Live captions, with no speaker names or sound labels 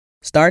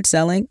Start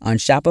selling on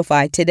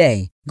Shopify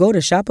today. Go to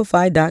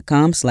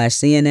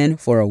shopify.com/CNN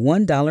for a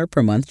 $1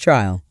 per month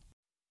trial.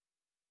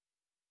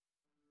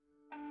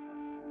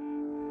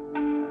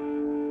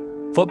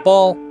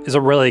 Football is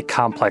a really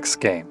complex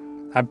game.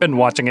 I've been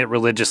watching it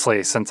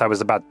religiously since I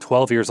was about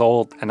 12 years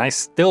old, and I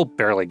still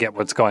barely get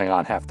what's going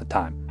on half the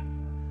time.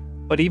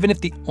 But even if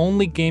the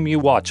only game you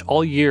watch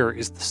all year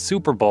is the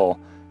Super Bowl,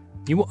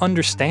 you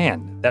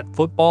understand that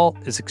football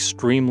is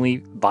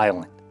extremely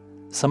violent.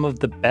 Some of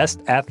the best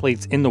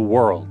athletes in the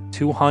world,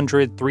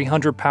 200,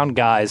 300-pound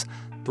guys,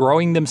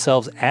 throwing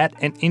themselves at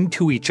and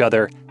into each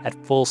other at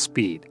full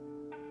speed.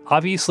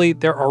 Obviously,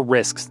 there are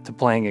risks to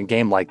playing a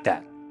game like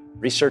that.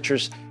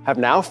 Researchers have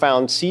now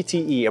found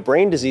CTE, a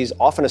brain disease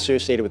often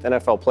associated with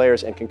NFL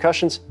players, and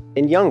concussions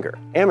in younger,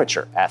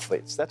 amateur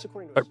athletes. That's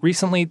according to... But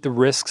recently, the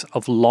risks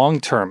of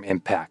long-term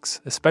impacts,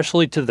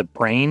 especially to the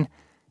brain,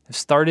 have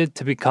started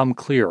to become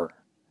clearer.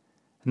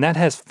 And that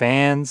has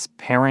fans,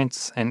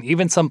 parents, and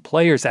even some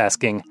players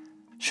asking,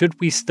 should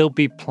we still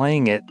be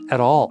playing it at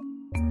all?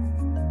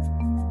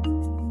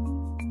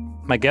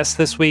 My guest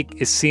this week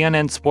is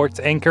CNN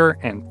sports anchor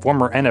and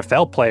former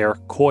NFL player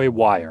Coy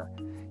Wire.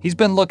 He's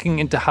been looking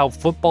into how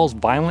football's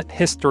violent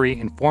history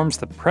informs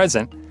the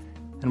present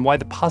and why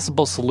the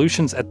possible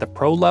solutions at the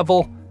pro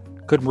level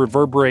could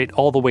reverberate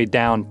all the way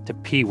down to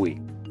Pee Wee.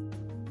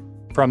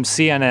 From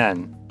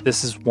CNN,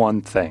 this is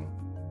One Thing.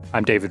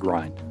 I'm David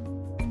Rind.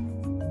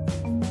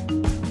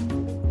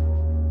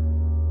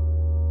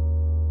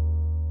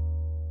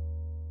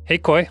 Hey,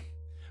 Coy.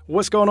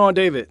 What's going on,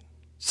 David?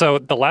 So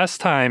the last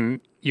time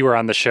you were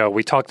on the show,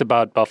 we talked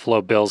about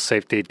Buffalo Bills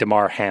safety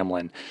Damar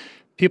Hamlin.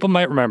 People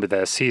might remember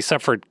this. He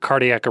suffered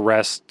cardiac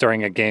arrest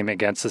during a game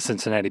against the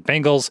Cincinnati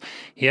Bengals.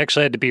 He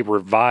actually had to be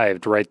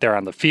revived right there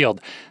on the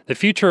field. The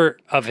future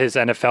of his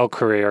NFL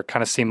career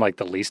kind of seemed like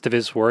the least of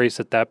his worries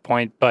at that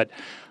point, but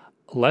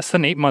less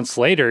than 8 months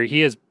later,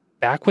 he is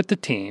back with the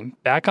team,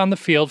 back on the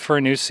field for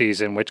a new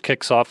season, which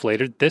kicks off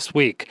later this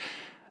week.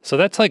 So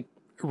that's like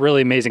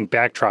really amazing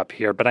backdrop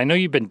here, but I know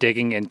you've been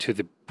digging into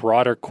the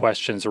broader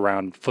questions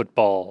around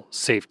football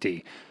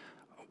safety.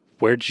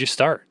 Where did you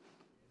start?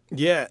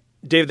 Yeah,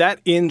 Dave, that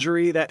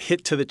injury, that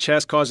hit to the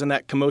chest causing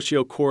that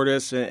commotio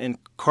cordis and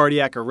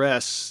cardiac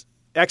arrest,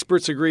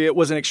 experts agree it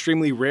was an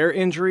extremely rare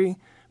injury,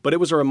 but it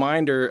was a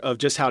reminder of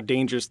just how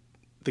dangerous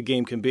the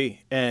game can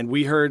be. And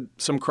we heard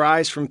some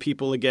cries from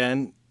people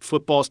again,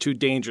 football's too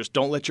dangerous,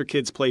 don't let your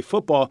kids play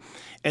football.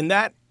 And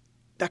that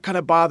kind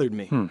of bothered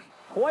me.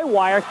 Coy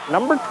Wire,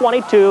 number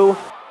 22.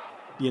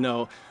 You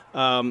know,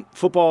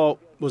 football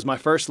was my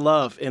first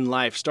love in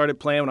life. Started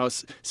playing when I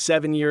was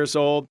 7 years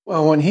old.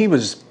 Well, when he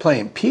was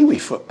playing Pee Wee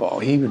football,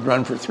 he would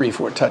run for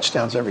 3-4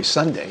 touchdowns every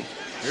Sunday.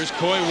 Here's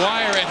Coy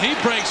Wire, and he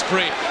breaks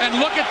free. And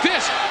look at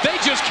this. They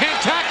just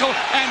can't tackle,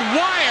 and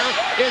Wire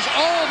is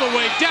all the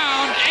way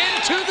down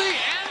into the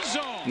end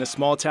zone. In a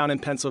small town in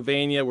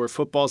Pennsylvania where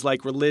football's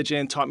like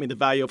religion, taught me the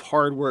value of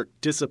hard work,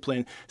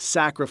 discipline,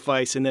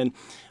 sacrifice, and then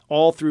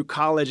all through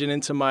college and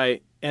into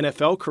my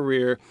NFL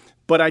career.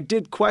 But I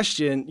did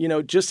question,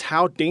 just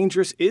how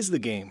dangerous is the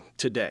game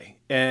today?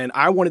 And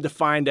I wanted to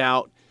find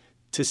out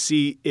to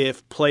see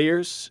if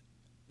players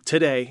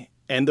today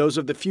and those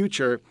of the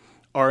future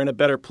are in a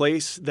better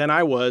place than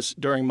I was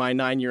during my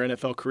 9-year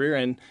NFL career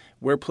and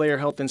where player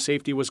health and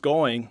safety was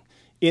going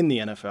in the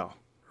NFL.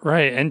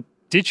 Right. And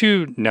did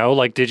you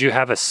know, did you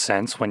have a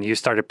sense when you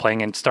started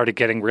playing and started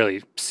getting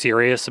really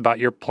serious about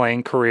your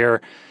playing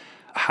career,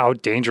 how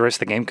dangerous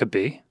the game could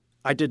be?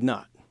 I did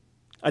not.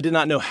 I did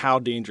not know how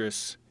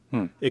dangerous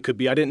it could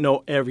be. I didn't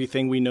know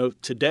everything we know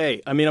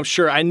today. I mean, I'm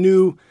sure I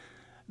knew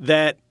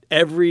that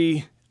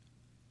every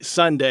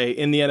Sunday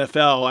in the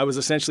NFL, I was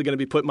essentially going to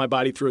be putting my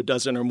body through a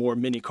dozen or more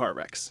mini car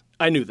wrecks.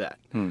 I knew that.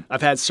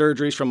 I've had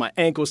surgeries from my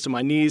ankles to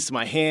my knees to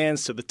my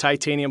hands to the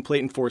titanium plate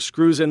and 4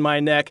 screws in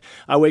my neck.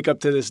 I wake up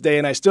to this day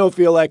and I still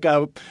feel like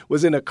I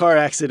was in a car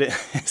accident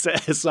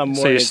some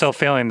morning. So you're still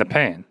feeling the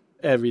pain?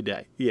 Every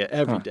day. Yeah,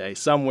 every day.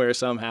 Somewhere,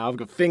 somehow. I've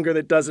got a finger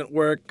that doesn't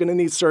work. Going to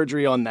need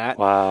surgery on that.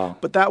 Wow.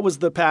 But that was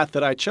the path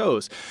that I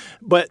chose.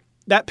 But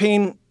that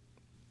pain,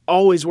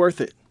 always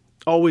worth it.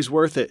 Always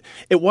worth it.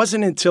 It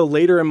wasn't until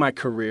later in my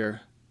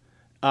career,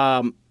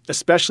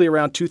 especially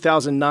around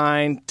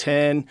 2009,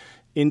 10,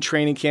 in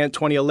training camp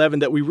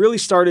 2011, that we really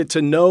started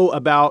to know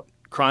about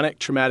chronic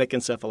traumatic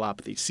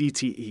encephalopathy,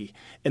 CTE,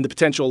 and the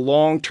potential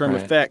long-term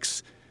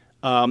effects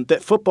that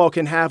football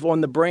can have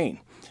on the brain.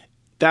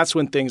 That's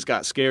when things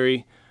got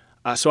scary.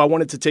 So I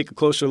wanted to take a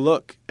closer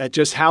look at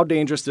just how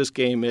dangerous this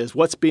game is,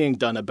 what's being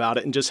done about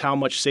it, and just how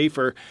much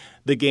safer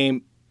the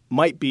game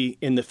might be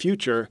in the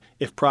future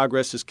if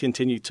progress is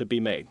continued to be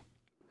made.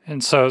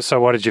 And so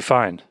what did you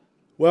find?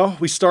 Well,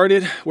 we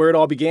started where it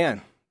all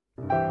began.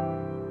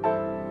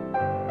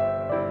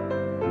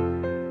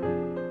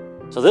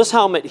 So this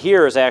helmet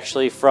here is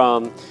actually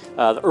from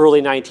the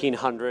early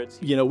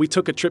 1900s. We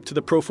took a trip to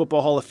the Pro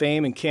Football Hall of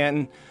Fame in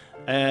Canton,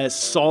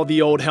 saw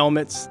the old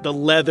helmets, the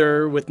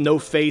leather with no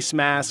face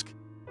mask.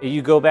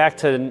 You go back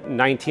to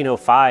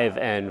 1905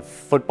 and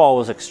football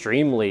was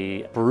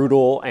extremely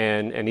brutal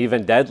and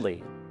even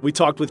deadly. We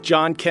talked with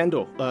John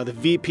Kendall, the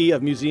VP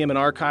of Museum and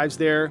Archives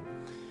there.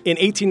 In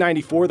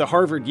 1894, the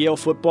Harvard-Yale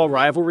football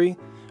rivalry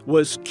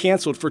was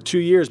canceled for 2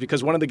 years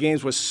because one of the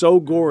games was so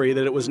gory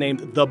that it was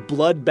named the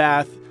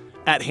Bloodbath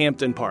at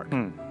Hampton Park.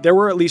 There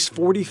were at least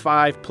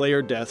 45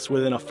 player deaths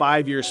within a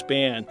 5-year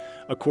span,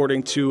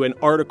 according to an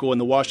article in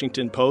the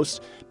Washington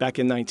Post back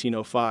in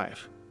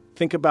 1905.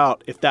 Think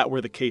about if that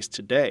were the case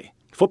today.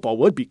 Football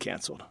would be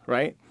canceled,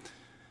 right?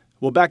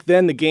 Well, back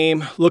then, the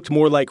game looked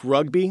more like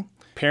rugby.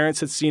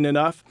 Parents had seen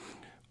enough.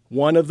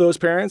 One of those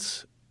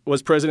parents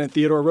was President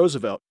Theodore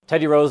Roosevelt.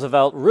 Teddy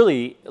Roosevelt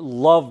really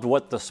loved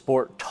what the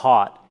sport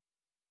taught,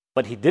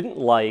 but he didn't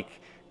like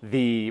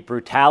the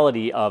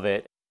brutality of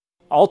it.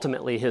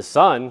 Ultimately, his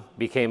son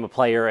became a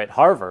player at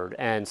Harvard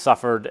and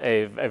suffered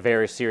a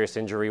very serious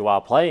injury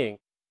while playing.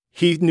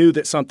 He knew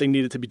that something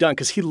needed to be done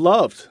because he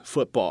loved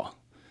football.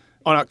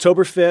 On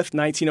October 5th,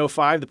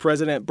 1905, the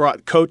president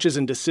brought coaches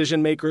and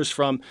decision makers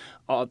from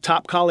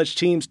top college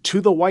teams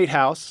to the White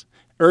House,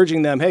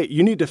 urging them, hey,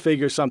 you need to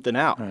figure something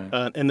out.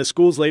 Right. And the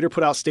schools later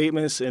put out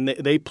statements, and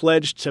they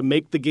pledged to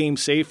make the game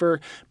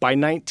safer. By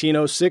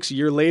 1906, a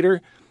year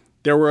later,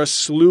 there were a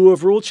slew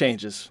of rule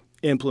changes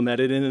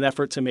implemented in an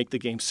effort to make the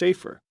game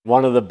safer.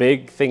 One of the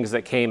big things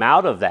that came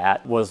out of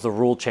that was the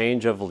rule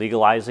change of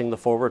legalizing the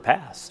forward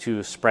pass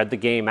to spread the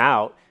game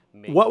out.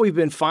 What we've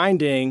been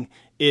finding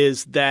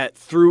is that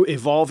through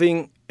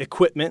evolving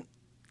equipment,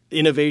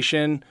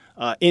 innovation,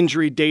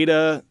 injury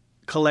data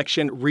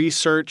collection,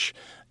 research,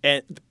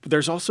 and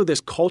there's also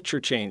this culture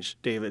change,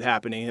 David,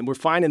 happening. And we're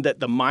finding that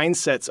the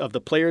mindsets of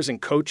the players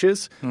and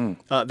coaches,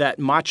 that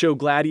macho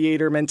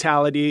gladiator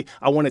mentality,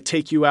 I want to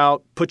take you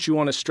out, put you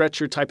on a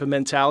stretcher type of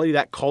mentality,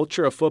 that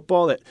culture of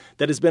football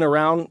that has been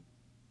around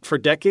for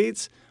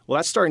decades, well,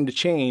 that's starting to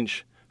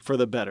change for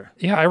the better.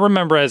 Yeah, I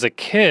remember as a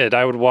kid,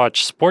 I would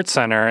watch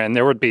SportsCenter, and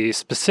there would be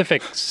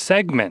specific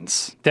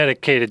segments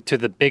dedicated to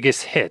the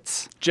biggest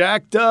hits.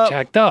 Jacked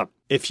up.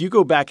 If you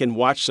go back and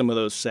watch some of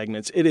those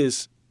segments, it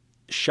is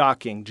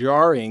shocking,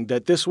 jarring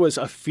that this was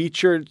a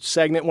featured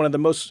segment, one of the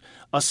most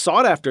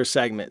sought-after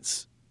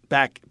segments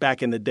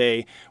back in the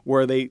day,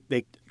 where they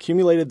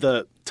accumulated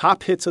the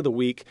top hits of the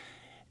week.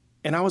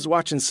 And I was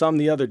watching some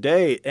the other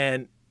day,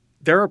 and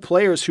there are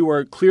players who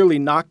are clearly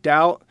knocked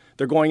out.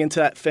 They're going into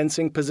that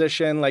fencing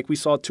position like we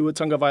saw Tua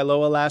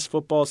Tagovailoa last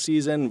football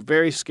season.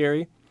 Very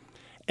scary.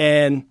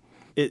 And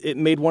it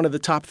made one of the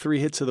top 3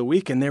 hits of the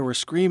week, and they were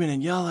screaming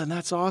and yelling,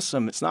 that's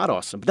awesome. It's not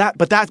awesome.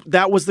 But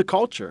that was the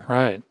culture.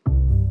 Right.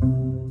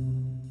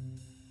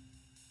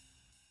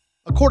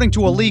 According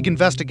to a league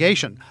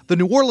investigation, the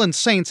New Orleans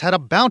Saints had a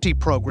bounty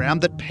program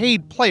that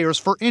paid players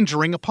for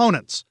injuring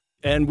opponents.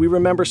 And we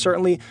remember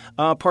certainly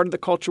part of the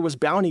culture was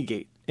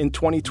Bountygate in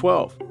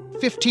 2012.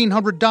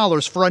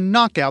 $1,500 for a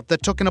knockout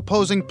that took an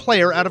opposing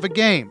player out of a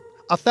game.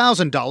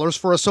 $1,000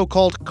 for a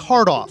so-called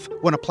cart-off,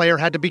 when a player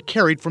had to be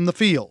carried from the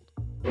field.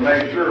 To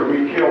make sure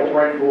we kill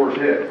Frank Gore's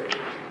head.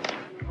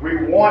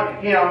 We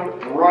want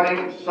him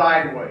running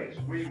sideways.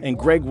 And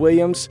Greg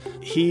Williams,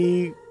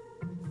 he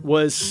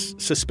was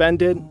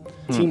suspended.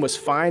 The team was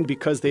fined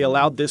because they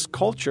allowed this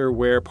culture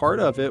where part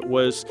of it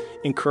was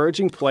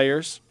encouraging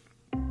players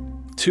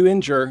to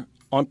injure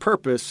on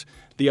purpose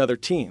the other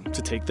team,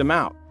 to take them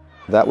out.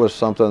 That was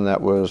something that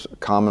was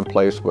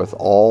commonplace with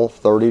all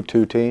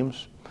 32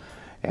 teams,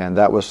 and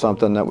that was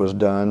something that was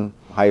done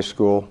high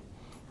school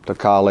to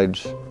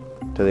college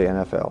to the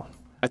NFL.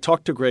 I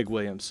talked to Greg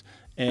Williams,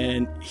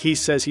 and he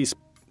says he's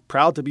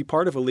proud to be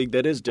part of a league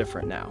that is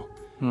different now.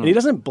 And he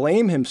doesn't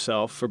blame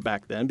himself for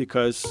back then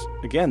because,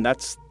 again,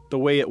 that's the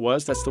way it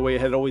was. That's the way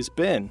it had always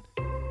been.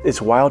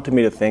 It's wild to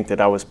me to think that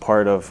I was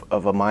part of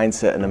a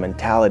mindset and a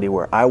mentality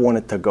where I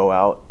wanted to go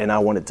out and I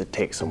wanted to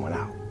take someone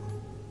out.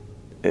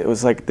 It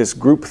was like this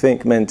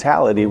groupthink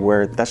mentality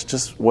where that's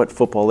just what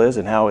football is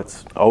and how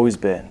it's always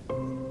been.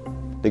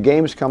 The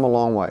game's come a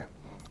long way,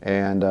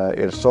 and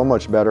it's so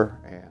much better.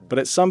 But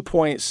at some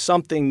point,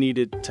 something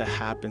needed to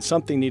happen.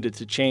 Something needed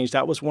to change.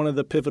 That was one of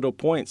the pivotal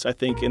points, I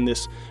think, in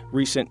this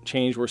recent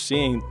change we're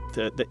seeing,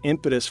 the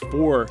impetus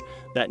for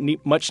that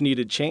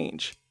much-needed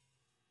change.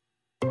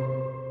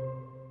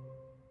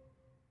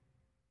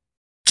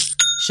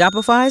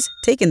 Shopify's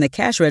taken the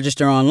cash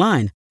register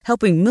online,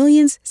 helping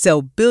millions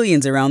sell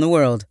billions around the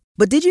world.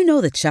 But did you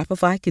know that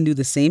Shopify can do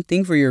the same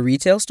thing for your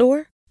retail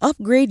store?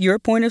 Upgrade your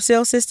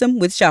point-of-sale system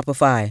with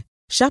Shopify.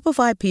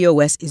 Shopify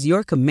POS is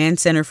your command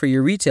center for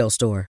your retail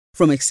store.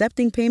 From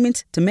accepting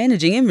payments to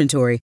managing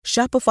inventory,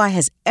 Shopify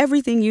has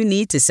everything you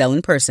need to sell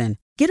in person.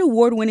 Get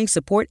award-winning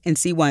support and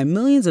see why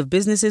millions of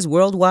businesses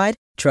worldwide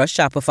trust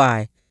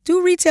Shopify.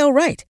 Do retail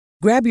right.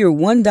 Grab your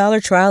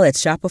 $1 trial at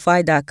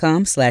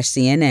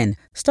shopify.com/CNN.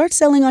 Start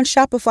selling on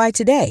Shopify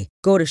today.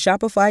 Go to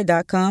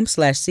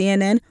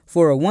shopify.com/CNN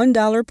for a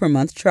 $1 per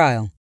month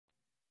trial.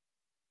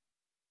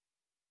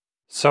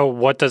 So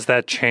what does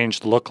that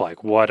change look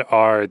like? What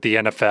are the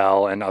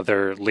NFL and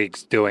other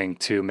leagues doing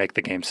to make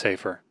the game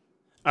safer?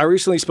 I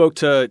recently spoke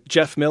to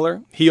Jeff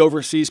Miller. He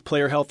oversees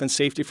player health and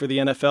safety for the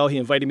NFL. He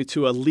invited me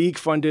to a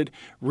league-funded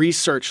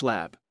research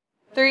lab.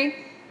 3,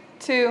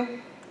 2,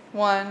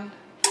 1.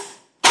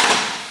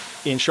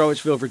 in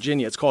Charlottesville,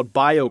 Virginia. It's called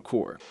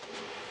BioCore.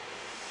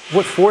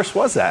 What force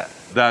was that?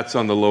 That's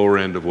on the lower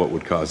end of what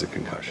would cause a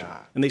concussion.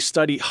 And they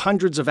study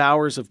hundreds of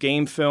hours of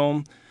game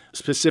film,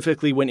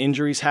 specifically when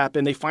injuries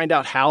happen. They find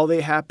out how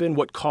they happen,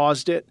 what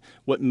caused it,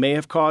 what may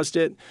have caused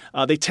it.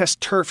 They test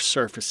turf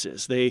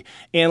surfaces. They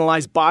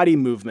analyze body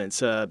movements.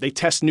 They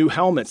test new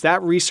helmets.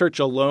 That research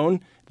alone,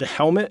 the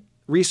helmet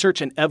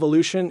research and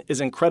evolution, is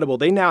incredible.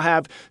 They now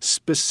have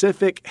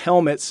specific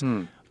helmets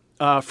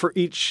for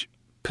each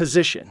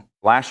position.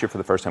 Last year, for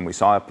the first time, we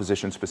saw a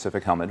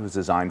position-specific helmet. It was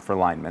designed for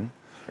linemen.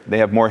 They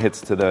have more hits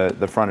to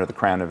the front of the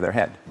crown of their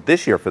head.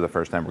 This year, for the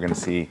first time, we're going to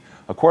see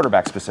a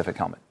quarterback-specific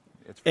helmet.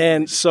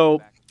 And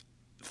so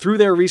through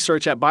their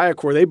research at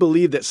BioCore, they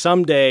believe that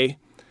someday,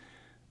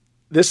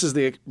 this is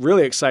the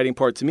really exciting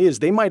part to me, is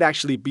they might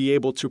actually be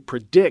able to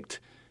predict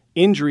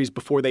injuries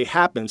before they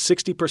happen.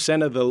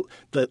 60% of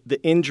the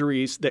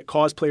injuries that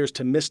cause players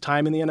to miss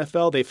time in the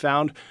NFL, they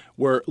found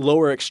were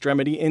lower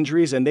extremity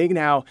injuries, and they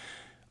now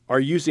are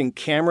using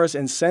cameras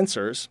and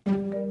sensors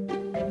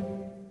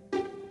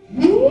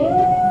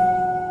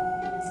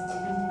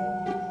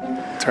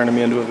turning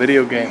me into a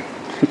video game.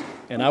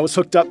 And I was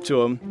hooked up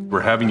to them.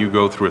 We're having you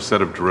go through a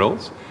set of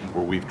drills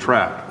where we've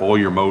tracked all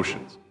your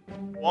motions.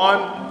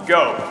 1,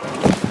 go.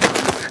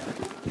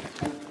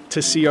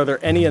 To see, are there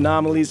any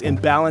anomalies,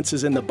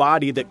 imbalances in the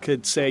body that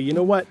could say, you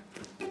know what?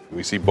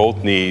 We see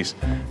both knees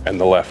and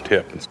the left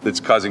hip.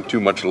 It's causing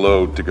too much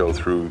load to go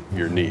through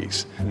your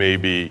knees.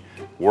 Maybe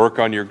work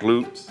on your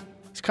glutes.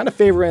 It's kind of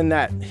favoring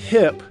that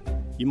hip.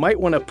 You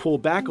might want to pull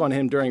back on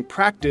him during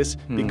practice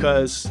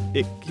because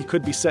he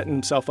could be setting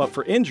himself up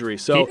for injury.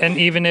 So, and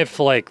even if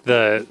like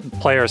the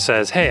player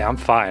says, "Hey, I'm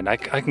fine. I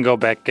can go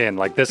back in,"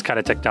 like this kind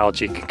of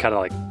technology can kind of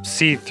like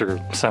see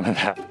through some of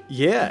that.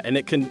 Yeah, and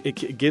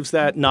it gives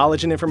that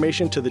knowledge and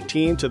information to the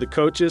team, to the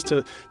coaches,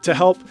 to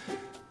help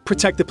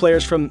protect the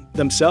players from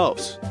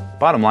themselves.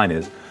 Bottom line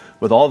is,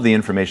 with all of the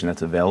information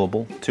that's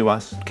available to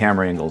us,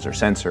 camera angles or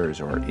sensors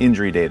or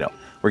injury data,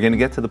 we're going to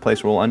get to the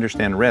place where we'll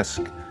understand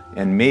risk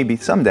and maybe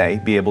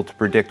someday be able to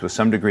predict with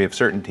some degree of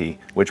certainty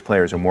which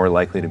players are more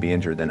likely to be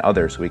injured than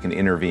others so we can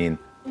intervene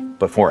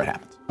before it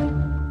happens.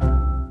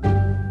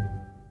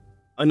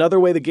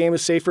 Another way the game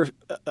is safer,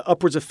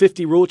 upwards of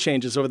 50 rule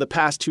changes over the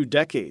past 2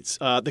 decades.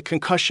 The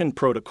concussion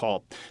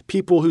protocol.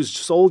 People whose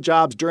sole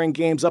jobs during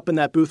games up in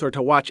that booth are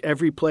to watch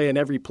every play and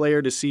every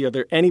player to see are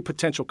there any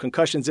potential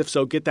concussions. If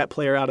so, get that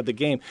player out of the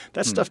game.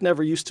 That stuff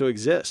never used to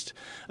exist.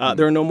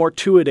 There are no more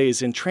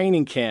two-a-days in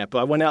training camp.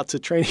 I went out to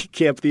training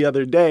camp the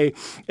other day,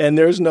 and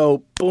there's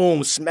no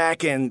boom,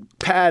 smacking,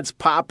 pads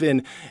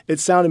popping. It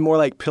sounded more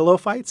like pillow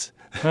fights.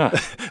 Huh.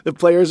 The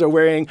players are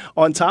wearing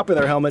on top of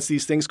their helmets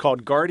these things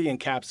called guardian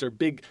caps. They're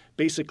big,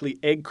 basically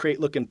egg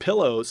crate-looking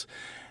pillows.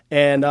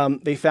 And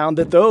they found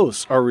that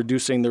those are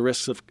reducing the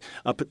risks of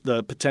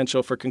the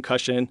potential for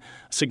concussion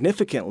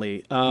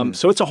significantly.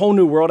 So it's a whole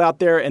new world out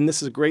there, and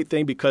this is a great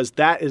thing because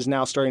that is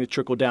now starting to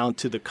trickle down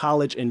to the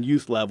college and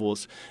youth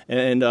levels.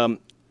 And,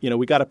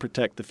 we got to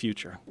protect the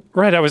future.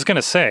 Right. I was going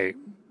to say,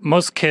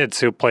 most kids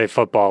who play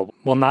football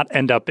will not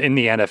end up in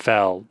the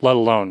NFL, let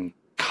alone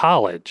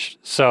college.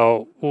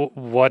 So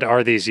what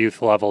are these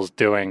youth levels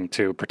doing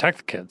to protect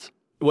the kids?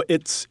 Well,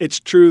 it's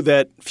true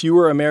that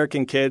fewer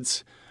American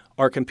kids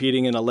are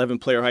competing in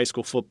 11-player high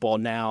school football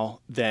now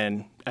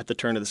than at the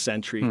turn of the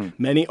century.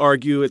 Many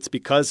argue it's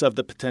because of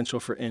the potential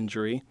for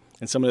injury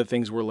and some of the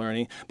things we're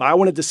learning. But I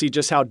wanted to see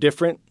just how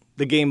different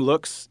the game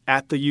looks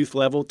at the youth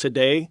level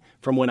today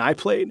from when I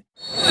played.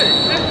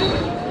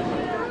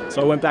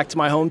 So I went back to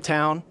my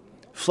hometown.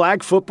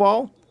 Flag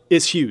football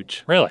is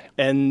huge. Really?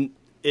 And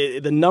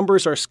the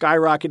numbers are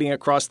skyrocketing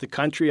across the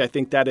country. I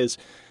think that's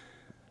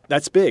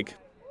big.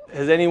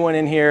 Has anyone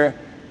in here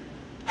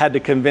had to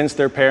convince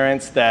their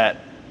parents that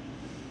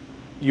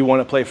you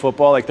want to play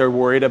football? Like they're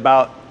worried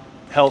about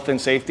health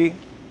and safety?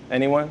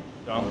 Anyone?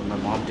 My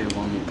mom didn't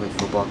want me to play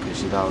football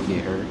because she thought I would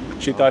get hurt.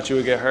 She thought you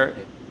would get hurt?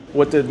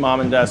 What did mom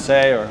and dad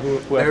say, or who?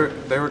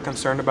 They were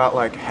concerned about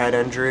like head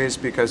injuries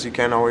because you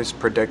can't always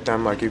predict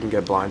them. Like you can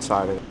get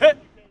blindsided.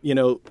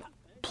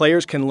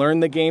 Players can learn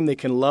the game, they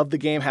can love the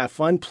game, have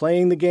fun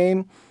playing the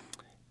game,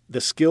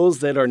 the skills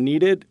that are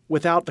needed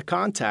without the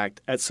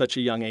contact at such a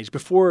young age,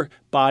 before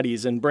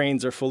bodies and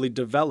brains are fully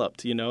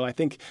developed. I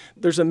think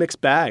there's a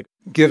mixed bag.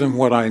 Given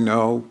what I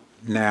know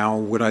now,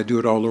 would I do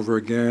it all over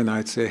again?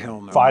 I'd say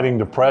hell no. Fighting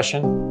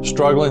depression,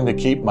 struggling to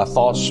keep my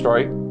thoughts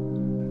straight.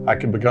 I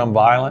can become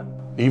violent,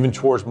 even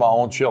towards my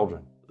own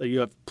children. You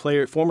have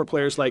former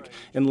players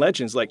and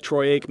legends like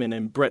Troy Aikman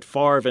and Brett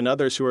Favre and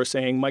others who are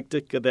saying, Mike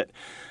Ditka, that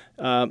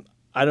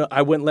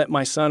I wouldn't let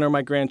my son or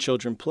my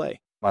grandchildren play.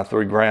 My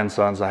 3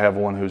 grandsons, I have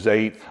one who's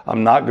 8.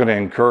 I'm not going to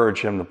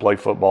encourage him to play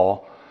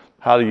football.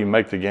 How do you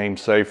make the game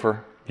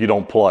safer? You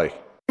don't play.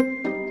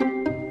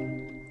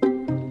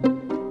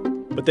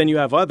 But then you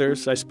have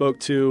others. I spoke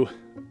to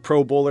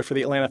Pro Bowler for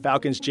the Atlanta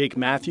Falcons, Jake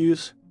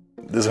Matthews.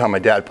 This is how my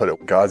dad put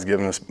it. God's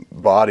given us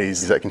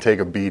bodies that can take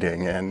a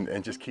beating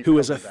and just keep. Who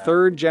is a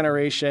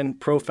third-generation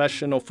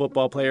professional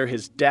football player.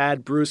 His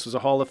dad, Bruce, was a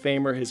Hall of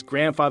Famer. His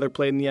grandfather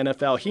played in the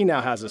NFL. He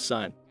now has a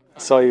son.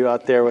 Saw you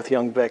out there with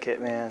young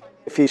Beckett, man.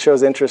 If he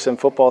shows interest in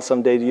football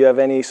someday, do you have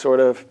any sort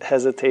of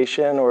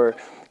hesitation or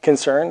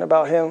concern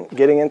about him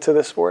getting into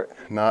the sport?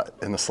 Not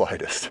in the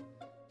slightest.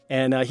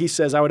 And he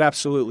says, I would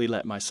absolutely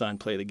let my son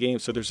play the game.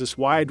 So there's this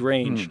wide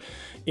range.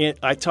 And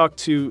I talked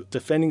to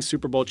defending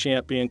Super Bowl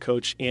champion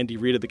coach Andy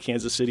Reid of the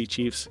Kansas City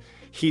Chiefs.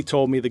 He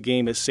told me the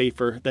game is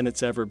safer than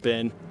it's ever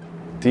been.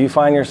 Do you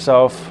find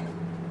yourself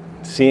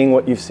seeing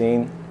what you've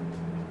seen,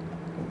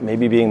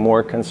 maybe being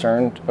more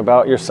concerned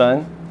about your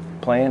son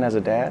playing as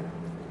a dad?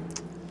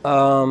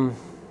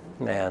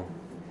 Man,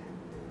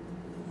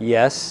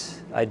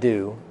 yes, I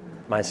do.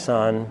 My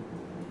son,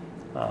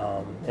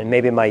 and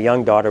maybe my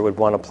young daughter would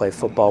want to play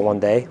football one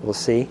day. We'll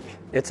see.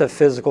 It's a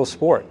physical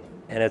sport,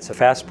 and it's a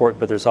fast sport,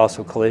 but there's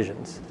also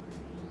collisions.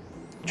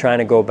 Trying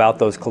to go about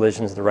those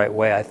collisions the right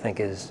way, I think,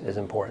 is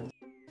important.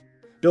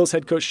 Bills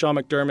head coach Sean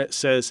McDermott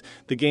says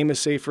the game is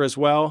safer as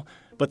well,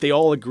 but they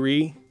all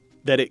agree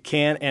that it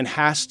can and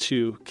has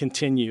to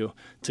continue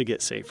to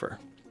get safer.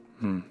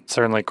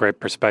 Certainly great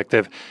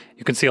perspective.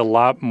 You can see a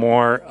lot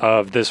more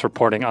of this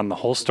reporting on The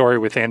Whole Story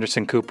with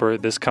Anderson Cooper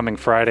this coming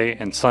Friday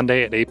and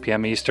Sunday at 8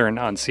 p.m. Eastern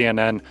on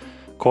CNN.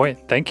 Coy,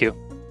 thank you.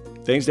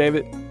 Thanks,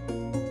 David.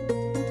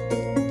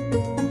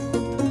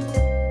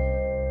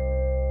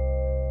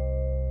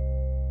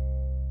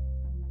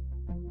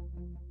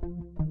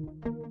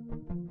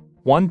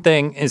 One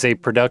Thing is a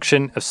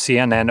production of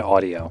CNN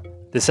Audio.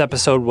 This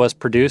episode was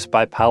produced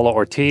by Paolo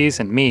Ortiz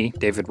and me,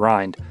 David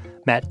Rind.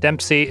 Matt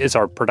Dempsey is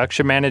our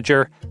production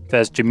manager,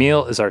 Fez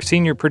Jamil is our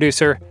senior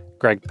producer,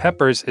 Greg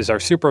Peppers is our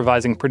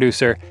supervising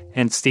producer,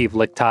 and Steve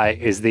Lichtai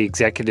is the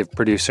executive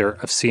producer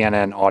of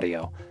CNN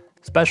Audio.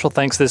 Special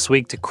thanks this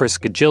week to Chris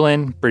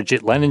Gajillin,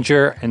 Bridget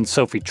Leninger, and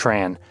Sophie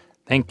Tran.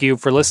 Thank you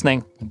for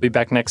listening. We'll be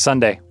back next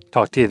Sunday.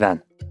 Talk to you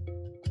then.